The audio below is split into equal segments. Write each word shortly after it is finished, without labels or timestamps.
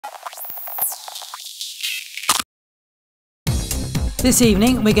This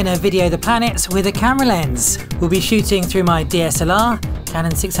evening we're going to video the planets with a camera lens. We'll be shooting through my DSLR,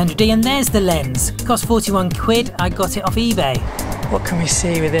 Canon 600D, and there's the lens. It cost 41 quid, I got it off eBay. What can we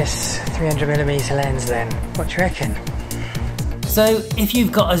see with this 300mm lens then? What do you reckon? So if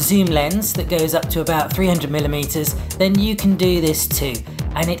you've got a zoom lens that goes up to about 300mm, then you can do this too.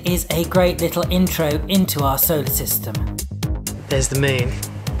 And it is a great little intro into our solar system. There's the moon.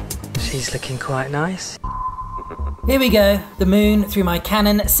 She's looking quite nice. Here we go, the moon through my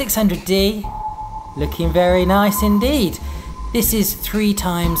Canon 600D. Looking very nice indeed. This is 3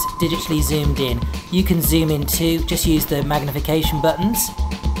 times digitally zoomed in. You can zoom in too, just use the magnification buttons.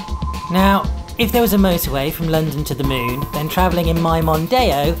 Now, if there was a motorway from London to the moon, then travelling in my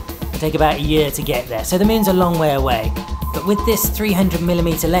Mondeo would take about a year to get there, so the moon's a long way away. But with this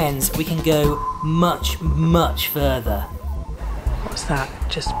 300mm lens, we can go much, much further. What's that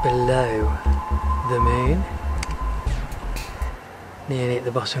just below the moon? Nearly at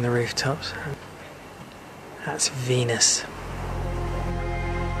the bottom of the rooftops. That's Venus.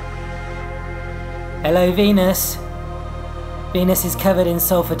 Hello Venus. Venus is covered in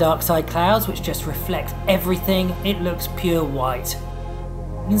sulfur dioxide clouds which just reflect everything. It looks pure white.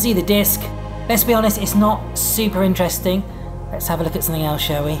 You can see the disk. Let's be honest, it's not super interesting. Let's have a look at something else,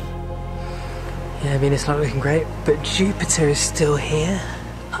 shall we? Yeah, Venus not looking great, but Jupiter is still here,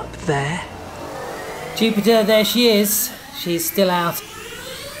 up there. Jupiter, there she is. She's still out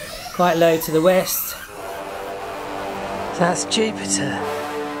quite low to the west. So that's Jupiter.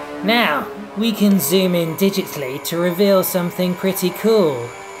 Now, we can zoom in digitally to reveal something pretty cool.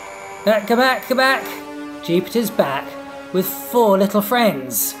 Come back, come back. Jupiter's back with 4 little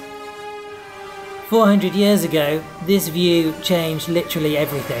friends. 400 years ago, this view changed literally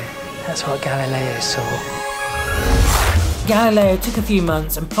everything. That's what Galileo saw. Galileo took a few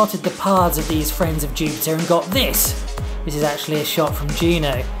months and plotted the paths of these friends of Jupiter and got this. This is actually a shot from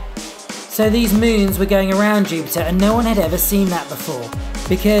Juno. So these moons were going around Jupiter and no one had ever seen that before.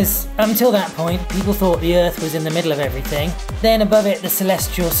 Because until that point, people thought the Earth was in the middle of everything. Then above it, the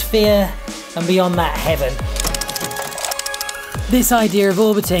celestial sphere, and beyond that, heaven. This idea of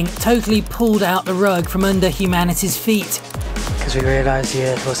orbiting totally pulled out the rug from under humanity's feet. Because we realised the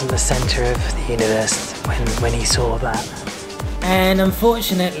Earth wasn't the centre of the universe when he saw that. And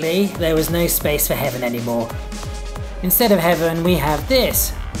unfortunately, there was no space for heaven anymore. Instead of heaven, we have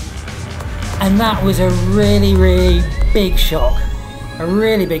this. And that was a really, really big shock. A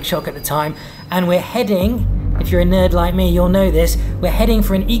really big shock at the time. And we're heading, if you're a nerd like me, you'll know this, we're heading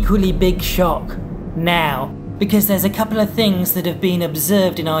for an equally big shock now. Because there's a couple of things that have been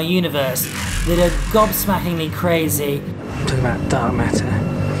observed in our universe that are gobsmackingly crazy. I'm talking about dark matter,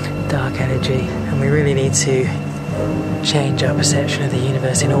 dark energy, and we really need to change our perception of the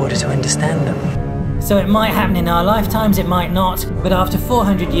universe in order to understand them. So it might happen in our lifetimes, it might not, but after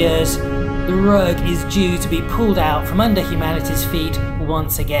 400 years, the rug is due to be pulled out from under humanity's feet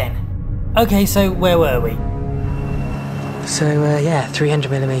once again. Okay, so where were we? So yeah,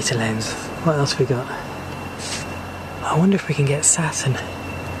 300mm lens. What else we got? I wonder if we can get Saturn.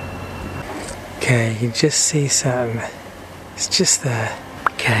 Okay, you just see Saturn. It's just there.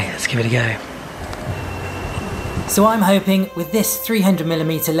 Okay, let's give it a go. So I'm hoping with this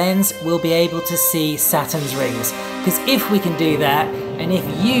 300mm lens we'll be able to see Saturn's rings. Because if we can do that, and if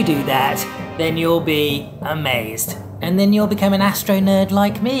you do that, then you'll be amazed. And then you'll become an astro nerd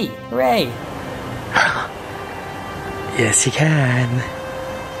like me. Hooray! Yes you can.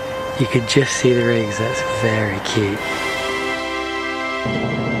 You could just see the rings, that's very cute.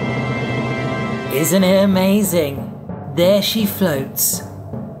 Isn't it amazing? There she floats,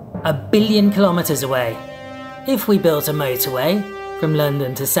 1 billion kilometers away. If we built a motorway from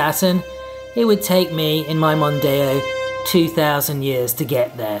London to Saturn, it would take me, in my Mondeo, 2,000 years to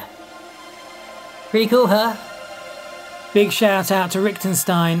get there. Pretty cool, huh? Big shout out to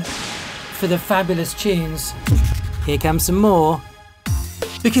Richtenstein for the fabulous tunes. Here comes some more.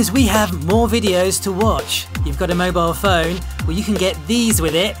 Because we have more videos to watch. You've got a mobile phone, well you can get these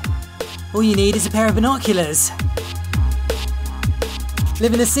with it. All you need is a pair of binoculars.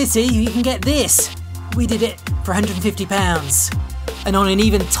 Live in a city, you can get this. We did it for £150. And on an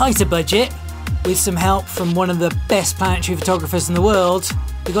even tighter budget, with some help from one of the best planetary photographers in the world,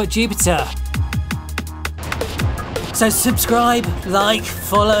 we got Jupiter. So subscribe, like,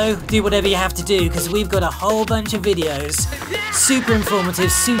 follow, do whatever you have to do, because we've got a whole bunch of videos, super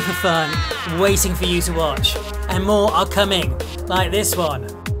informative, super fun, waiting for you to watch. And more are coming, like this one,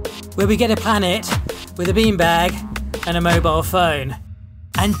 where we get a planet with a beanbag and a mobile phone.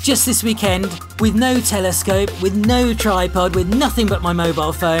 And just this weekend, with no telescope, with no tripod, with nothing but my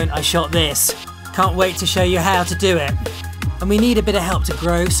mobile phone, I shot this. Can't wait to show you how to do it. and we need a bit of help to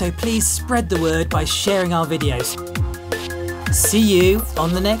grow, so please spread the word by sharing our videos. See you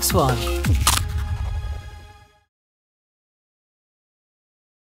on the next one.